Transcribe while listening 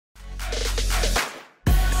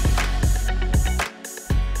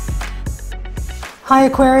Hi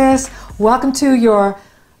Aquarius, welcome to your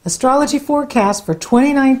astrology forecast for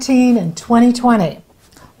 2019 and 2020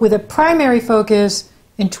 with a primary focus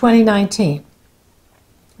in 2019.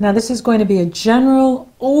 Now this is going to be a general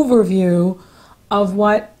overview of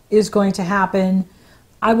what is going to happen.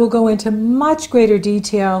 I will go into much greater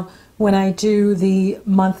detail when I do the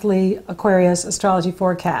monthly Aquarius astrology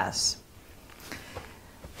forecasts.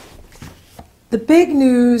 The big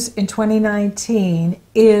news in 2019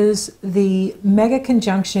 is the mega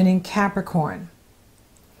conjunction in Capricorn.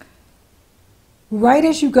 Right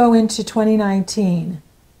as you go into 2019,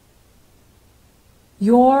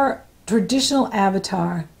 your traditional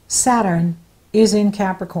avatar, Saturn, is in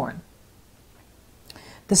Capricorn.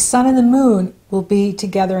 The Sun and the Moon will be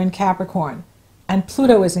together in Capricorn, and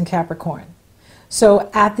Pluto is in Capricorn. So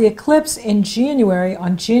at the eclipse in January,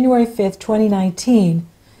 on January 5th, 2019,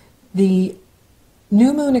 the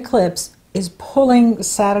new moon eclipse is pulling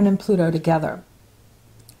Saturn and Pluto together.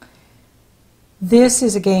 This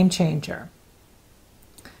is a game changer.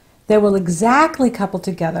 They will exactly couple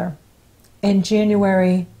together in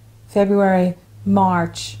January, February,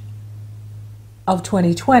 March of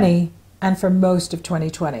 2020 and for most of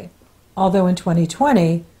 2020. Although in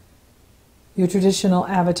 2020, your traditional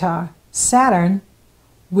avatar, Saturn,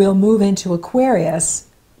 will move into Aquarius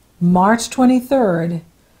March 23rd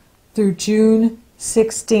through June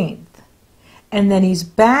 16th. And then he's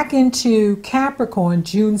back into Capricorn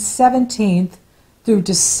June 17th through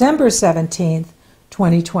December 17th,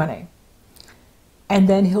 2020. And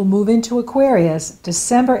then he'll move into Aquarius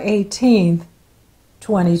December 18th,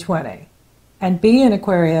 2020. And be in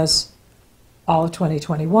Aquarius all of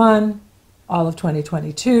 2021, all of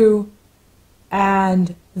 2022.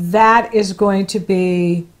 And that is going to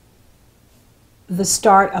be the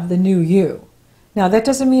start of the new you. Now, that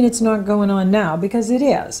doesn't mean it's not going on now, because it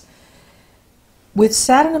is. With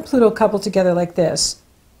Saturn and Pluto coupled together like this,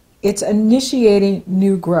 it's initiating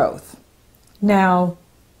new growth. Now,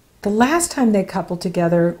 the last time they coupled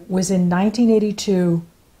together was in 1982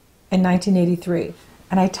 and 1983.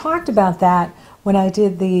 And I talked about that when I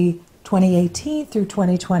did the 2018 through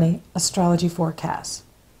 2020 astrology forecasts.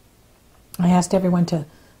 I asked everyone to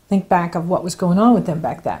think back of what was going on with them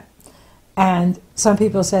back then. And some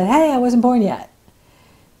people said, hey, I wasn't born yet.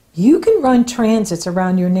 You can run transits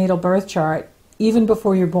around your natal birth chart even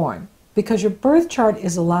before you're born, because your birth chart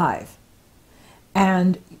is alive.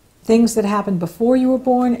 And things that happened before you were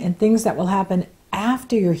born and things that will happen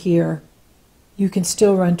after you're here, you can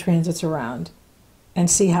still run transits around and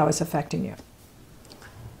see how it's affecting you.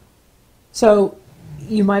 So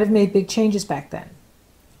you might have made big changes back then.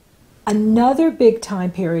 Another big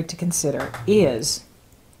time period to consider is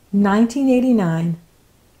 1989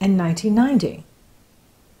 and 1990.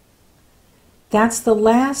 That's the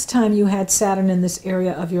last time you had Saturn in this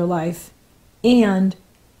area of your life, and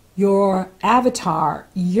your avatar,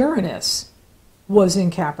 Uranus, was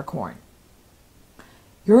in Capricorn.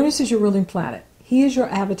 Uranus is your ruling planet. He is your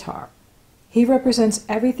avatar. He represents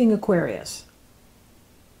everything Aquarius.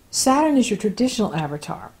 Saturn is your traditional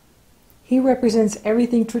avatar. He represents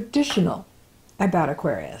everything traditional about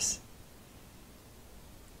Aquarius.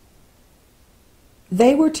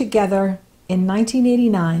 They were together in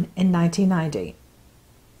 1989 and 1990.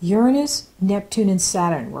 Uranus, Neptune, and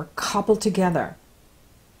Saturn were coupled together.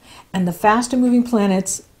 And the faster moving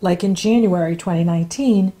planets, like in January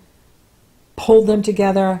 2019, pulled them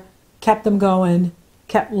together, kept them going,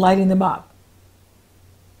 kept lighting them up.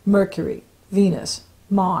 Mercury, Venus,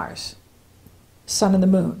 Mars, Sun and the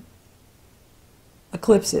Moon,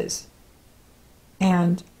 eclipses,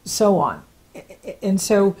 and so on. And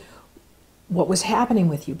so, what was happening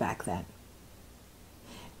with you back then?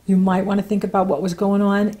 You might want to think about what was going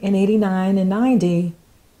on in 89 and 90,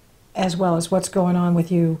 as well as what's going on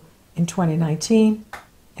with you in 2019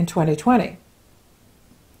 and 2020.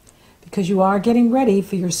 Because you are getting ready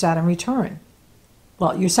for your Saturn return.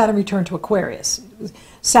 Well, your Saturn return to Aquarius.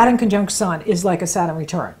 Saturn conjunct Sun is like a Saturn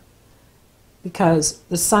return, because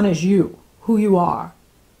the Sun is you, who you are.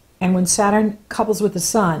 And when Saturn couples with the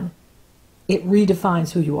Sun, it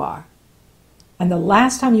redefines who you are. And the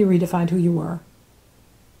last time you redefined who you were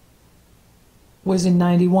was in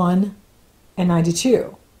 91 and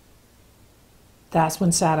 92. That's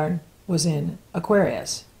when Saturn was in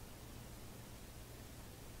Aquarius.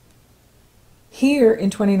 Here in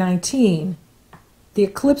 2019, the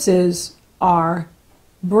eclipses are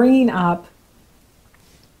bringing up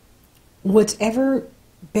what's ever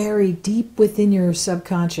buried deep within your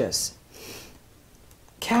subconscious.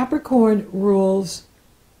 Capricorn rules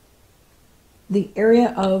the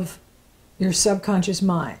area of your subconscious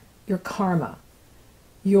mind, your karma,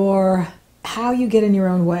 your how you get in your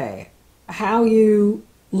own way, how you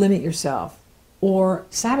limit yourself or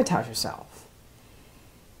sabotage yourself.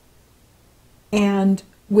 And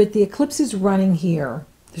with the eclipses running here,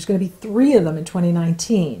 there's going to be 3 of them in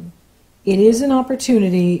 2019. It is an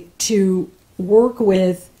opportunity to work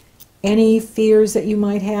with any fears that you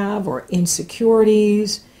might have or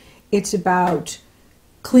insecurities. It's about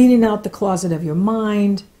cleaning out the closet of your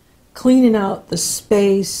mind, cleaning out the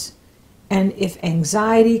space, and if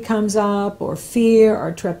anxiety comes up or fear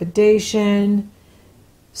or trepidation,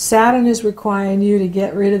 Saturn is requiring you to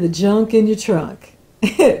get rid of the junk in your trunk.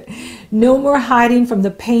 No more hiding from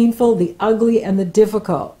the painful, the ugly, and the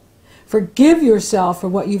difficult. Forgive yourself for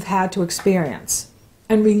what you've had to experience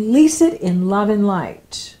and release it in love and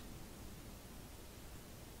light.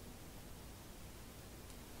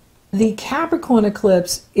 The Capricorn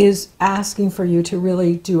eclipse is asking for you to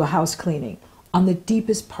really do a house cleaning on the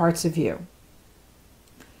deepest parts of you.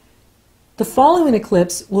 The following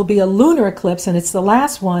eclipse will be a lunar eclipse, and it's the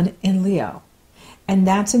last one in Leo. And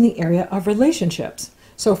that's in the area of relationships.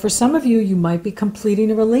 So for some of you, you might be completing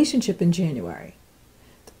a relationship in January.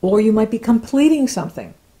 Or you might be completing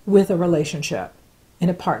something with a relationship, in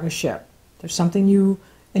a partnership. There's something you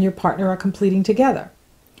and your partner are completing together.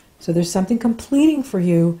 So there's something completing for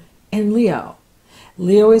you in Leo.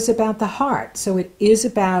 Leo is about the heart. So it is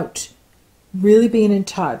about really being in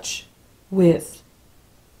touch with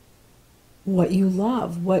what you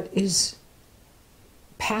love, what is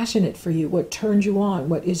passionate for you, what turns you on,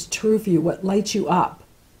 what is true for you, what lights you up.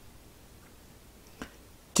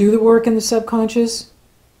 Do the work in the subconscious.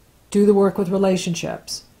 Do the work with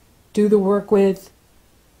relationships. Do the work with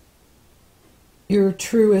your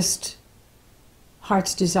truest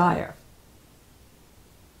heart's desire.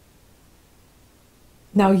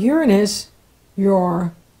 Now Uranus,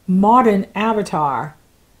 your modern avatar,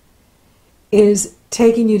 is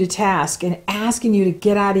taking you to task and asking you to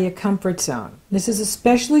get out of your comfort zone. This is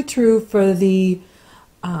especially true for the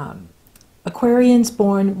Aquarians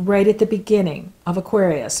born right at the beginning of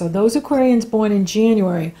Aquarius. So those Aquarians born in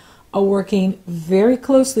January are working very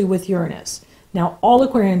closely with Uranus. Now all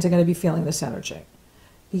Aquarians are going to be feeling this energy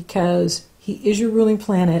because he is your ruling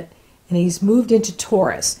planet and he's moved into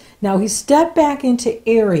Taurus. Now he stepped back into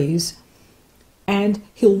Aries and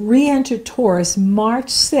he'll re-enter Taurus March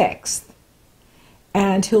 6th.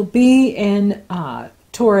 And he'll be in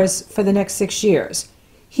Taurus for the next 6 years.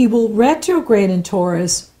 He will retrograde in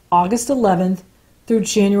Taurus August 11th through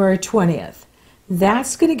January 20th.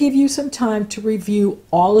 That's going to give you some time to review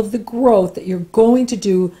all of the growth that you're going to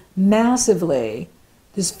do massively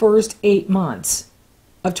this first 8 months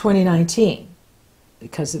of 2019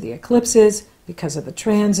 because of the eclipses, because of the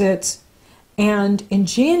transits. And in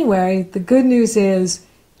January, the good news is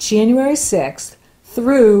January 6th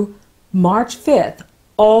through March 5th,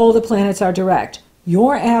 all the planets are direct.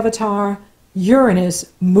 Your avatar,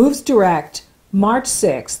 Uranus, moves direct March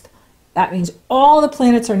 6th. That means all the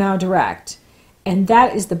planets are now direct. And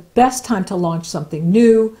that is the best time to launch something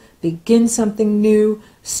new, begin something new,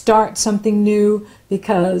 start something new,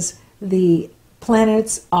 because the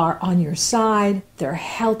planets are on your side. They're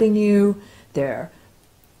helping you. They're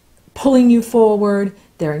pulling you forward.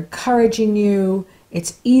 They're encouraging you.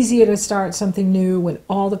 It's easier to start something new when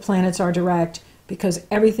all the planets are direct because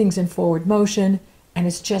everything's in forward motion and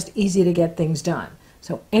it's just easy to get things done.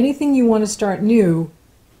 So anything you want to start new,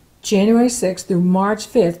 January 6th through March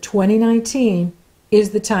 5th, 2019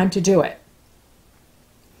 is the time to do it.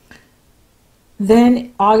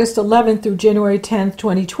 Then August 11th through January 10th,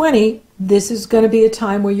 2020, this is going to be a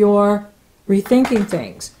time where you're rethinking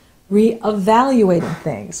things, reevaluating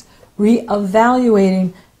things,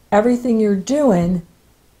 reevaluating everything you're doing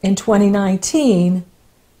in 2019.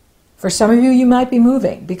 For some of you, you might be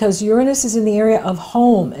moving because Uranus is in the area of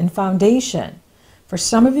home and foundation. For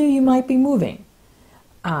some of you, you might be moving.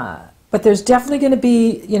 But there's definitely going to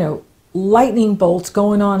be, lightning bolts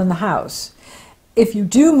going on in the house. If you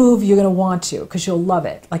do move, you're going to want to because you'll love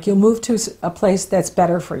it. Like you'll move to a place that's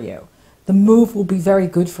better for you. The move will be very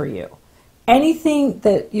good for you. Anything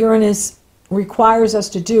that Uranus requires us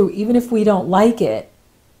to do, even if we don't like it,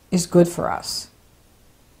 is good for us.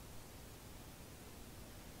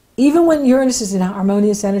 Even when Uranus is in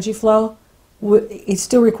harmonious energy flow, it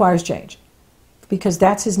still requires change because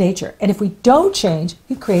that's his nature. And if we don't change,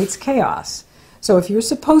 he creates chaos. So if you're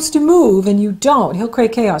supposed to move and you don't, he'll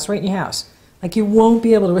create chaos right in your house. Like you won't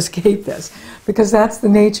be able to escape this because that's the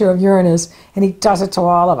nature of Uranus and he does it to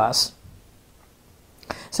all of us.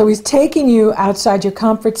 So he's taking you outside your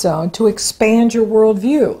comfort zone to expand your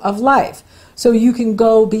worldview of life. So you can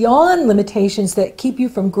go beyond limitations that keep you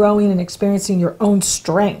from growing and experiencing your own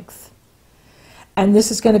strength. And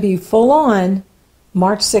this is going to be full on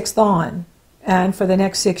March 6th on, and for the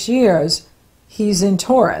next 6 years, he's in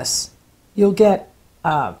Taurus. You'll get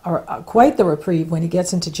quite the reprieve when he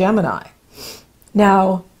gets into Gemini.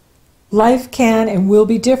 Now, life can and will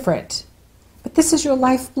be different, but this is your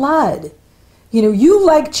lifeblood. You know, you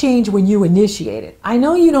like change when you initiate it. I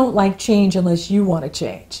know you don't like change unless you want to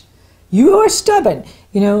change. You are stubborn.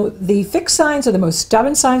 You know, the fixed signs are the most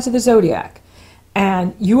stubborn signs of the zodiac.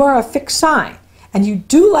 And you are a fixed sign. And you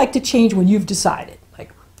do like to change when you've decided.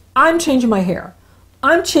 Like, I'm changing my hair.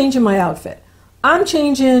 I'm changing my outfit. I'm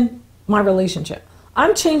changing my relationship.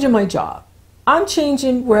 I'm changing my job. I'm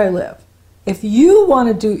changing where I live. If you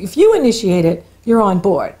if you initiate it, you're on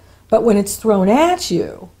board. But when it's thrown at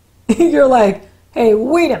you, you're like, hey,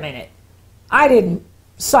 wait a minute. I didn't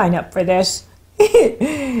sign up for this.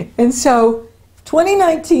 And so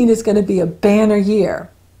 2019 is going to be a banner year.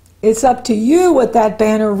 It's up to you what that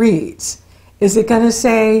banner reads. Is it going to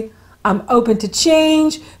say, I'm open to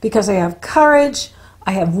change because I have courage,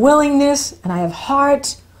 I have willingness, and I have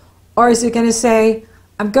heart? Or is it going to say,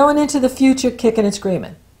 I'm going into the future kicking and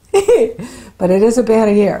screaming? But it is a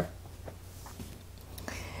banner year.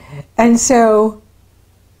 And so,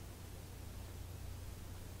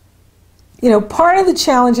 you know, part of the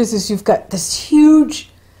challenges is you've got this huge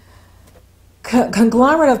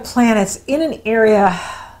conglomerate of planets in the area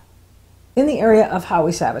of how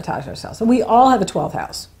we sabotage ourselves. And we all have a 12th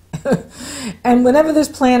house. And whenever there's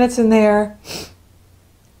planets in there,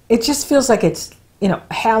 it just feels like it's, you know,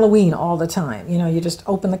 Halloween all the time. You know, you just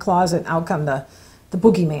open the closet and out come the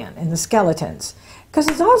boogeyman and the skeletons. Because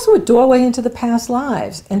it's also a doorway into the past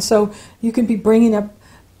lives. And so you can be bringing up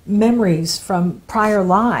memories from prior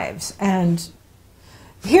lives. And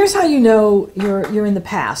here's how you know you're in the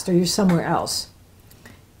past or you're somewhere else.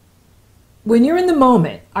 When you're in the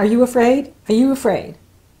moment, are you afraid? Are you afraid?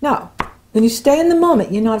 No. When you stay in the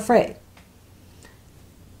moment, you're not afraid.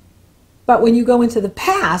 But when you go into the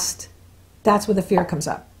past, that's where the fear comes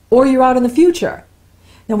up. Or you're out in the future.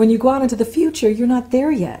 Now, when you go out into the future, you're not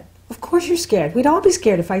there yet. Of course you're scared. We'd all be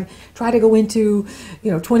scared if I try to go into,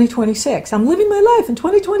 2026. I'm living my life in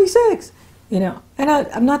 2026, and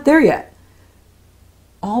I'm not there yet.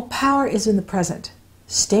 All power is in the present.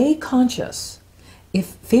 Stay conscious. If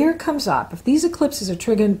fear comes up, if these eclipses are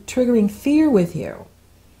triggering fear with you,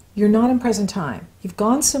 you're not in present time. You've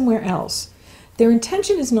gone somewhere else. Their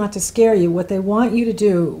intention is not to scare you. What they want you to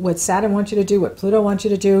do, what Saturn wants you to do, what Pluto wants you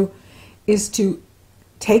to do, is to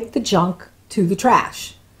take the junk to the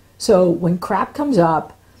trash. So when crap comes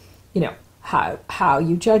up, how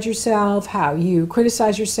you judge yourself, how you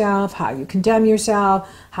criticize yourself, how you condemn yourself,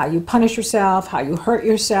 how you punish yourself, how you hurt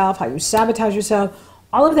yourself, how you sabotage yourself,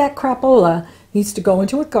 all of that crapola needs to go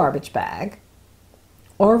into a garbage bag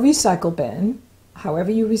or a recycle bin,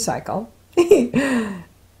 however you recycle,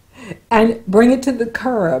 and bring it to the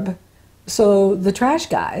curb so the trash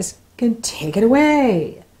guys can take it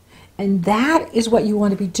away. And that is what you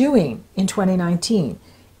want to be doing in 2019,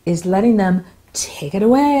 is letting them take it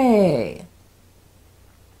away.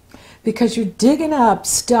 Because you're digging up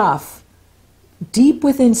stuff deep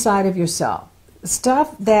within inside of yourself,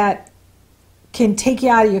 stuff that can take you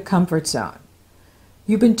out of your comfort zone.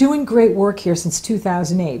 You've been doing great work here since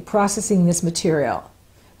 2008, processing this material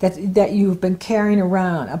that you've been carrying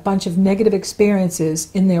around, a bunch of negative experiences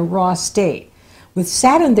in their raw state. With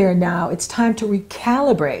Saturn there now, it's time to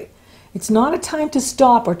recalibrate. It's not a time to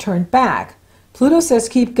stop or turn back. Pluto says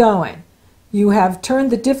keep going. You have turned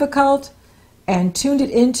the difficult and tuned it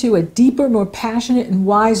into a deeper, more passionate and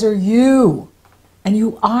wiser you. And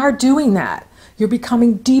you are doing that. You're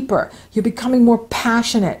becoming deeper. You're becoming more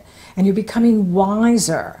passionate. And you're becoming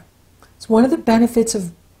wiser. It's one of the benefits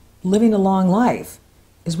of living a long life,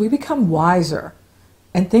 is we become wiser.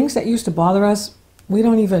 And things that used to bother us, we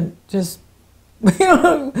don't even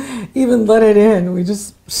let it in. We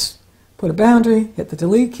just put a boundary, hit the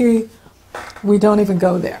delete key. We don't even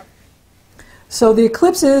go there. So the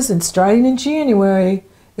eclipses, and starting in January,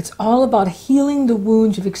 it's all about healing the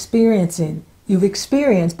wounds you've experienced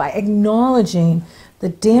by acknowledging the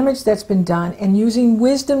damage that's been done and using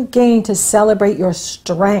wisdom gained to celebrate your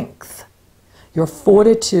strength, your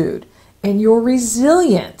fortitude, and your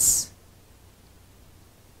resilience.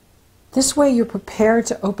 This way you're prepared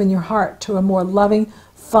to open your heart to a more loving,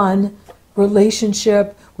 fun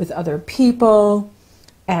relationship with other people.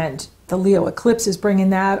 And the Leo eclipse is bringing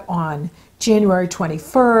that on January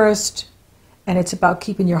 21st. And it's about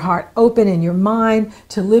keeping your heart open and your mind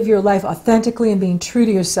to live your life authentically and being true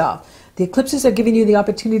to yourself. The eclipses are giving you the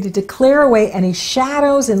opportunity to clear away any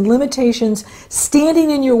shadows and limitations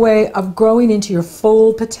standing in your way of growing into your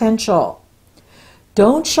full potential.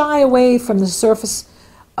 Don't shy away from the surface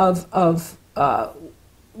of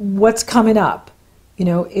what's coming up,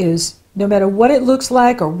 is no matter what it looks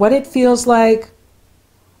like or what it feels like,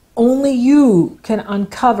 only you can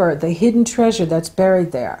uncover the hidden treasure that's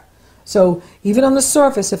buried there. So even on the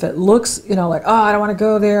surface, if it looks, like, oh, I don't want to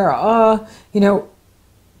go there, or, oh,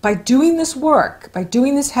 by doing this work, by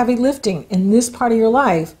doing this heavy lifting in this part of your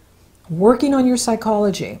life, working on your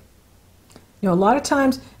psychology. A lot of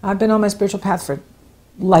times, I've been on my spiritual path for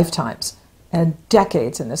lifetimes and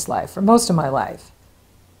decades in this life, for most of my life.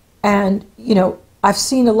 And, I've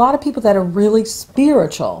seen a lot of people that are really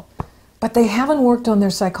spiritual, but they haven't worked on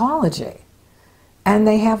their psychology. And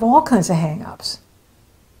they have all kinds of hang-ups.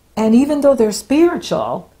 And even though they're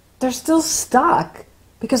spiritual, they're still stuck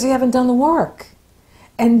because they haven't done the work.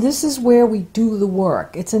 And this is where we do the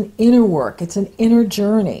work. It's an inner work. It's an inner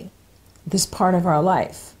journey, this part of our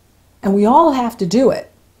life. And we all have to do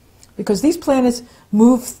it because these planets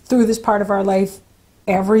move through this part of our life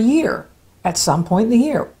every year at some point in the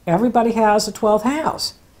year. Everybody has a 12th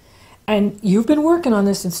house. And you've been working on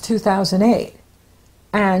this since 2008.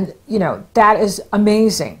 And, that is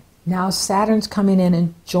amazing. Now Saturn's coming in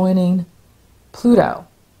and joining Pluto,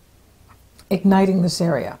 igniting this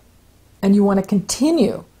area. And you want to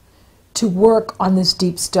continue to work on this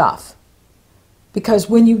deep stuff. Because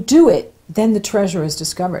when you do it, then the treasure is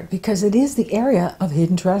discovered. Because it is the area of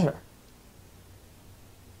hidden treasure.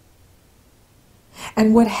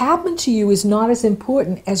 And what happened to you is not as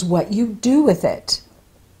important as what you do with it.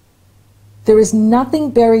 There is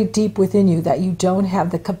nothing buried deep within you that you don't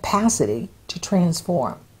have the capacity to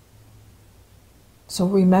transform. So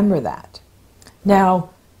remember that.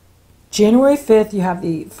 Now, January 5th, you have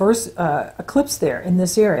the first eclipse there in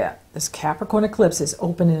this area. This Capricorn eclipse is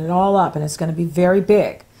opening it all up, and it's going to be very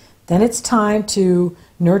big. Then it's time to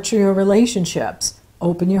nurture your relationships.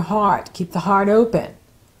 Open your heart. Keep the heart open.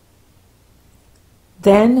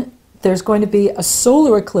 Then there's going to be a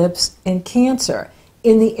solar eclipse in Cancer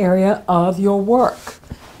in the area of your work,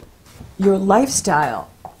 your lifestyle,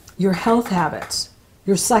 your health habits,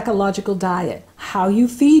 your psychological diet, how you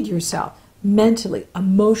feed yourself, mentally,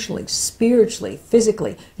 emotionally, spiritually,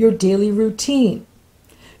 physically, your daily routine,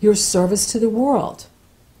 your service to the world,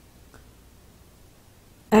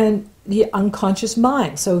 and the unconscious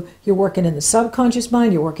mind. So you're working in the subconscious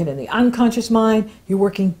mind, you're working in the unconscious mind, you're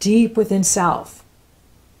working deep within self.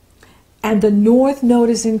 And the North Node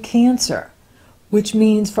is in Cancer, which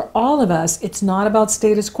means for all of us, it's not about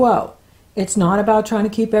status quo. It's not about trying to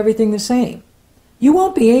keep everything the same. You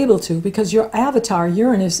won't be able to because your avatar,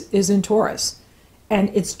 Uranus, is in Taurus.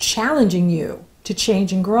 And it's challenging you to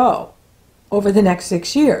change and grow over the next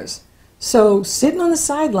 6 years. So sitting on the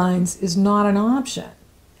sidelines is not an option.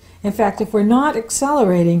 In fact, if we're not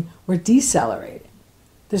accelerating, we're decelerating.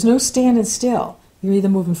 There's no standing still. You're either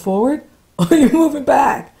moving forward or you're moving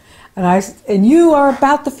back. And you are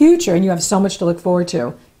about the future, and you have so much to look forward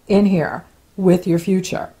to in here with your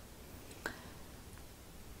future.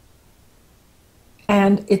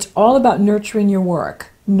 And it's all about nurturing your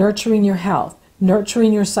work, nurturing your health,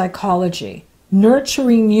 nurturing your psychology,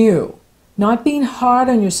 nurturing you, not being hard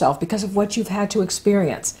on yourself because of what you've had to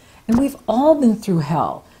experience. And we've all been through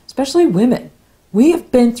hell, especially women. We have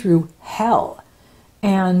been through hell.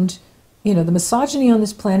 And, the misogyny on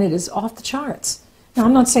this planet is off the charts. Now,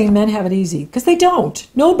 I'm not saying men have it easy, because they don't.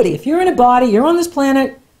 Nobody. If you're in a body, you're on this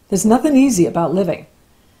planet, there's nothing easy about living.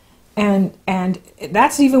 And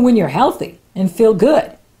that's even when you're healthy and feel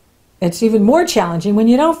good. It's even more challenging when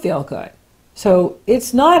you don't feel good. So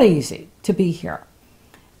it's not easy to be here.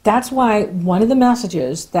 That's why one of the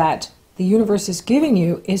messages that the universe is giving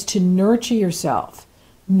you is to nurture yourself,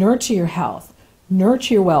 nurture your health,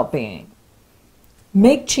 nurture your well-being.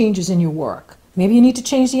 Make changes in your work. Maybe you need to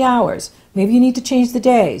change the hours. Maybe you need to change the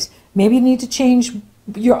days. Maybe you need to change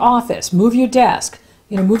your office, move your desk,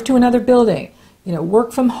 move to another building,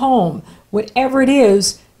 work from home. Whatever it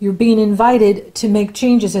is, you're being invited to make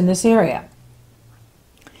changes in this area.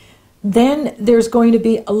 Then there's going to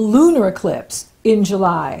be a lunar eclipse in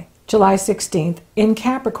July 16th in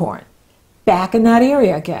Capricorn. Back in that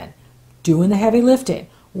area again, doing the heavy lifting,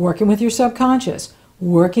 working with your subconscious,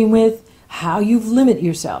 working with how you limit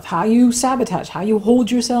yourself, how you sabotage, how you hold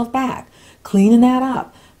yourself back, cleaning that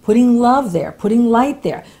up, putting love there, putting light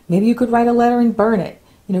there. Maybe you could write a letter and burn it.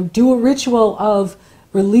 Do a ritual of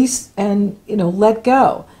release and, let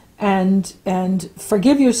go and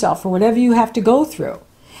forgive yourself for whatever you have to go through.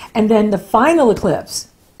 And then the final eclipse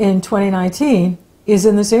in 2019 is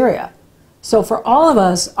in this area. So for all of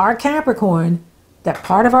us, our Capricorn, that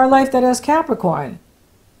part of our life that has Capricorn,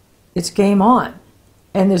 it's game on.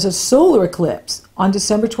 And there's a solar eclipse on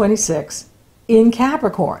December 26th in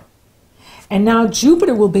Capricorn. And now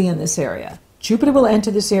Jupiter will be in this area. Jupiter will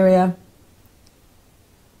enter this area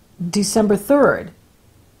December 3rd,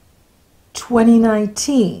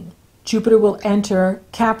 2019. Jupiter will enter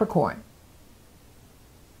Capricorn.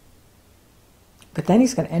 But then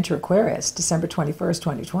he's going to enter Aquarius December 21st,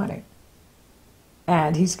 2020.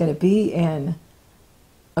 And he's going to be in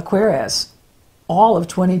Aquarius all of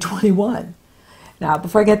 2021. Now,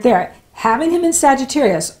 before I get there, having him in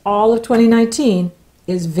Sagittarius all of 2019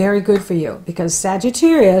 is very good for you because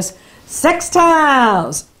Sagittarius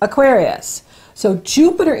sextiles Aquarius. So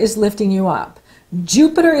Jupiter is lifting you up.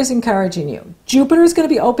 Jupiter is encouraging you. Jupiter is going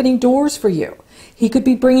to be opening doors for you. He could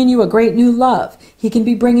be bringing you a great new love. He can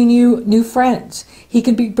be bringing you new friends. He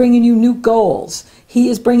can be bringing you new goals. He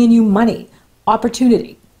is bringing you money,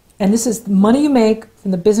 opportunity. And this is money you make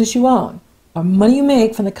from the business you own or money you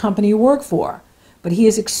make from the company you work for. But he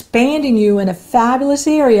is expanding you in a fabulous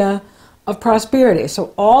area of prosperity.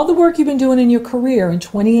 So all the work you've been doing in your career in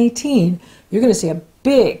 2018, you're going to see a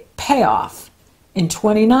big payoff in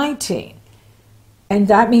 2019. And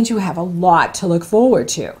that means you have a lot to look forward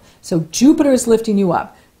to. So Jupiter is lifting you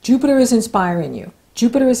up. Jupiter is inspiring you.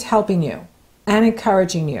 Jupiter is helping you and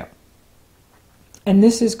encouraging you. And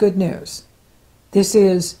this is good news. This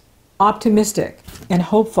is optimistic and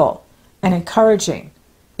hopeful and encouraging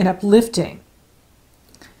and uplifting.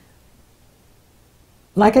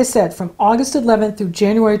 Like I said, from August 11th through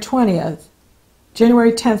January 10th,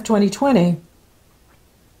 2020,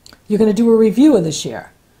 you're going to do a review of this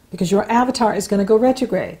year because your avatar is going to go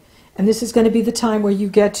retrograde. And this is going to be the time where you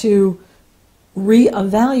get to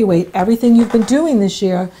reevaluate everything you've been doing this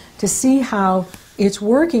year to see how it's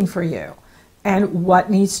working for you and what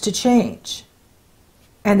needs to change.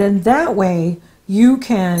 And then that way you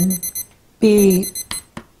can be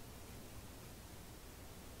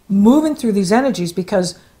moving through these energies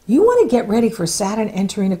because you want to get ready for Saturn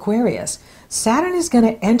entering Aquarius. Saturn is going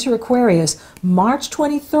to enter Aquarius March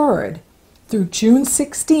 23rd through June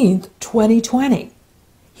 16th, 2020.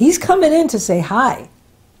 He's coming in to say, hi,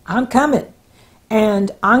 I'm coming,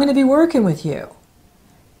 and I'm going to be working with you,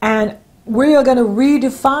 and we are going to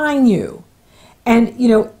redefine you. And, you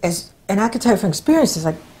know, and I can tell you from experience, it's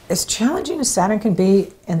like, as challenging as Saturn can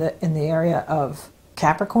be in the area of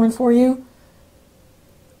Capricorn for you,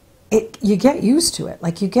 you get used to it.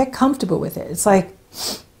 Like, you get comfortable with it. It's like,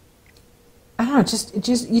 I don't know,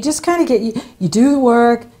 you just kind of get, you do the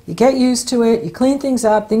work, you get used to it, you clean things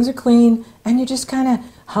up, things are clean, and you just kind of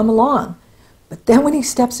hum along. But then when he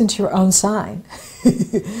steps into your own sign,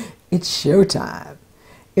 it's showtime.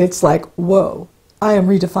 It's like, whoa, I am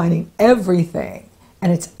redefining everything.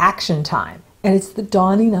 And it's action time. And it's the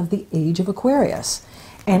dawning of the age of Aquarius.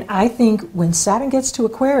 And I think when Saturn gets to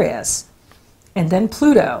Aquarius, and then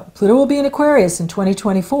Pluto will be in Aquarius in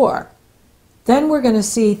 2024, then we're going to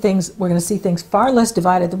see things far less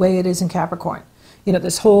divided the way it is in Capricorn. You know,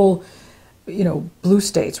 this whole, you know, blue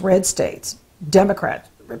states, red states, Democrat,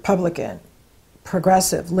 Republican,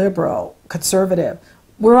 progressive, liberal, conservative.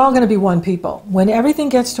 We're all going to be one people. When everything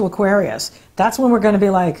gets to Aquarius, that's when we're going to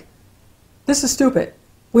be like, this is stupid.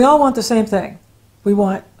 We all want the same thing. We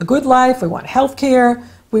want a good life. We want health care.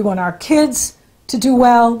 We want our kids to do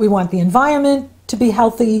well. We want the environment to be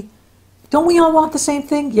healthy. Don't we all want the same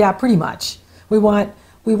thing? Yeah, pretty much. We want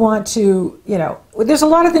to, you know, there's a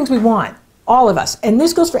lot of things we want, all of us. And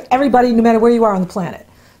this goes for everybody, no matter where you are on the planet,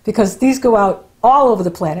 because these go out all over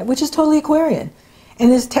the planet, which is totally Aquarian.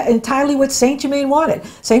 And is entirely what Saint Germain wanted.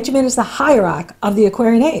 Saint Germain is the hierarch of the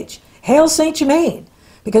Aquarian age. Hail Saint Germain,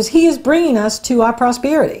 because he is bringing us to our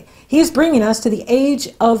prosperity. He is bringing us to the age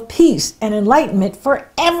of peace and enlightenment for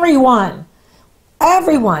everyone.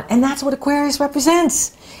 Everyone. And that's what Aquarius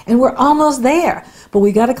represents. And we're almost there. But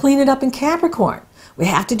we got to clean it up in Capricorn. We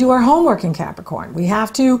have to do our homework in Capricorn. We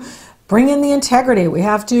have to bring in the integrity. We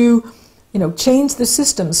have to, you know, change the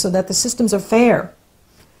systems so that the systems are fair.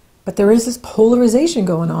 But there is this polarization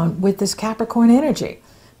going on with this Capricorn energy.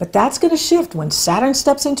 But that's going to shift when Saturn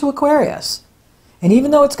steps into Aquarius. And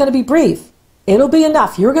even though it's going to be brief, it'll be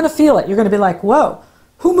enough. You're going to feel it. You're going to be like, whoa,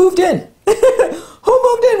 who moved in? Who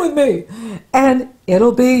moved in with me? And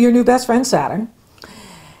it'll be your new best friend, Saturn.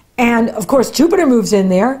 And, of course, Jupiter moves in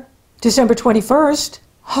there December 21st.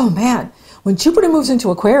 Oh, man. When Jupiter moves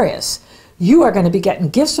into Aquarius, you are going to be getting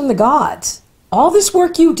gifts from the gods. All this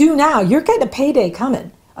work you do now, you're getting a payday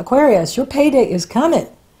coming. Aquarius, your payday is coming.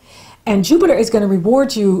 And Jupiter is going to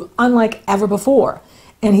reward you unlike ever before.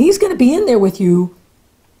 And he's going to be in there with you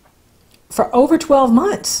for over 12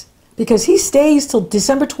 months because he stays till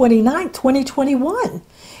December 29th, 2021.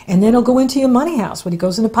 And then he'll go into your money house. When he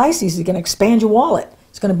goes into Pisces, he's going to expand your wallet.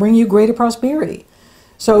 It's going to bring you greater prosperity.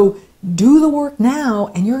 So do the work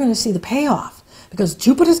now, and you're going to see the payoff, because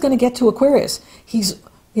Jupiter's going to get to Aquarius. He's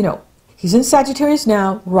in Sagittarius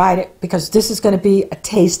now, ride it, because this is going to be a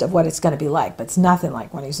taste of what it's going to be like, but it's nothing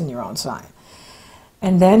like when he's in your own sign.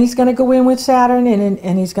 And then he's going to go in with Saturn,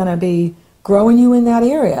 and he's going to be growing you in that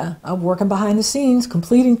area of working behind the scenes,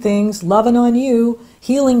 completing things, loving on you,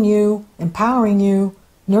 healing you, empowering you,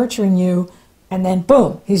 nurturing you, and then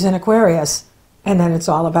boom, he's in Aquarius, and then it's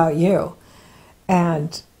all about you.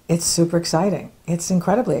 And it's super exciting. It's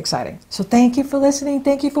incredibly exciting. So thank you for listening.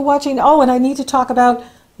 Thank you for watching. Oh, and I need to talk about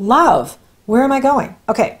love. Where am I going?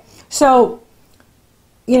 Okay, so,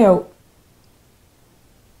 you know,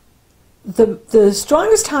 the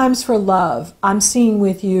strongest times for love I'm seeing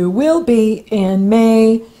with you will be in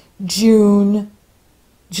May, June,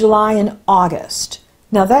 July, and August.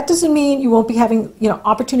 Now, that doesn't mean you won't be having,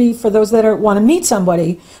 opportunity for those that want to meet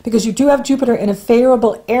somebody, because you do have Jupiter in a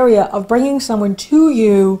favorable area of bringing someone to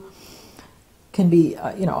you. Can be,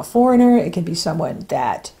 a foreigner. It can be someone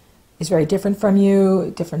that is very different from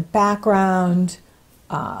you, different background.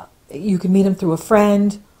 You can meet them through a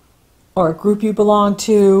friend or a group you belong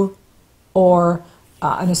to, or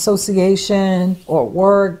an association or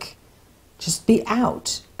work. Just be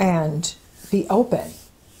out and be open,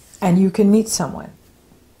 and you can meet someone.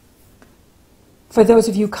 For those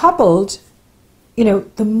of you coupled,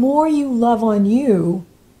 the more you love on you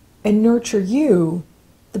and nurture you,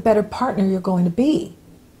 the better partner you're going to be.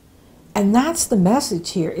 And that's the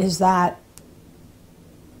message here, is that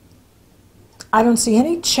I don't see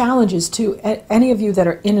any challenges to any of you that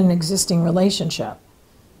are in an existing relationship.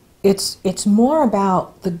 It's more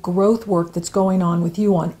about the growth work that's going on with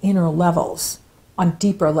you on inner levels, on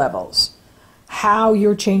deeper levels. How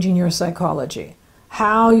you're changing your psychology,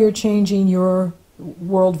 how you're changing your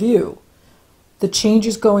worldview, the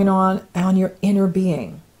changes going on your inner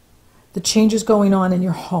being, the changes going on in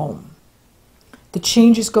your home, the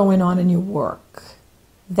changes going on in your work.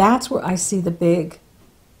 That's where I see the big,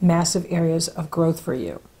 massive areas of growth for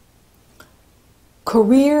you.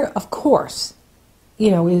 Career, of course,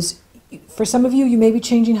 is, for some of you, you may be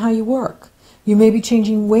changing how you work. You may be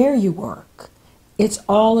changing where you work. It's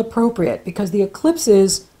all appropriate, because the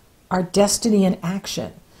eclipses are destiny in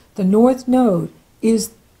action. The North Node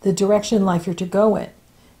is the direction in life you're to go in,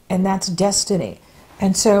 and that's destiny.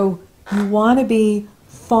 And so you want to be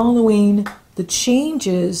following the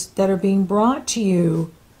changes that are being brought to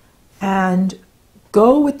you, and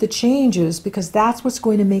go with the changes, because that's what's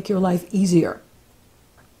going to make your life easier.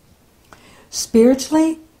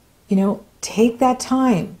 Spiritually, take that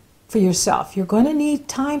time for yourself. You're going to need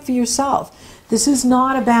time for yourself. This is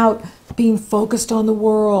not about being focused on the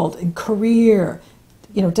world and career.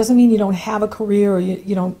 It doesn't mean you don't have a career, or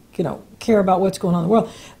you don't, care about what's going on in the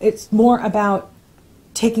world. It's more about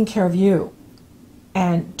taking care of you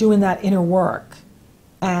and doing that inner work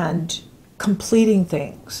and completing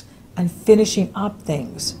things and finishing up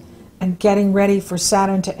things and getting ready for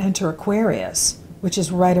Saturn to enter Aquarius, which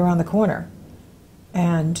is right around the corner.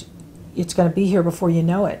 And it's going to be here before you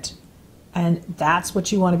know it. And that's what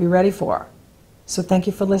you want to be ready for. So thank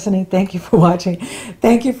you for listening. Thank you for watching.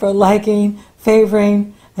 Thank you for liking,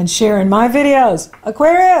 favoring, and sharing my videos.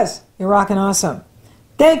 Aquarius, you're rocking awesome.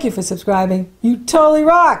 Thank you for subscribing. You totally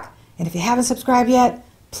rock. And if you haven't subscribed yet,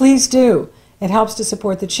 please do. It helps to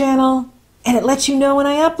support the channel, and it lets you know when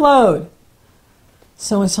I upload.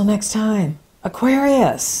 So until next time,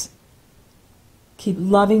 Aquarius, keep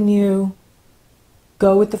loving you.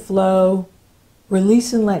 Go with the flow,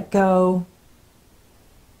 release and let go,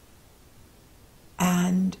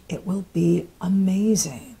 and it will be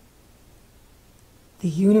amazing. The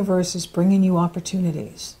universe is bringing you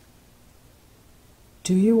opportunities.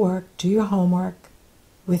 Do your work, do your homework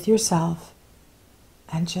with yourself,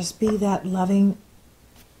 and just be that loving,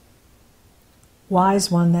 wise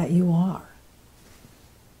one that you are.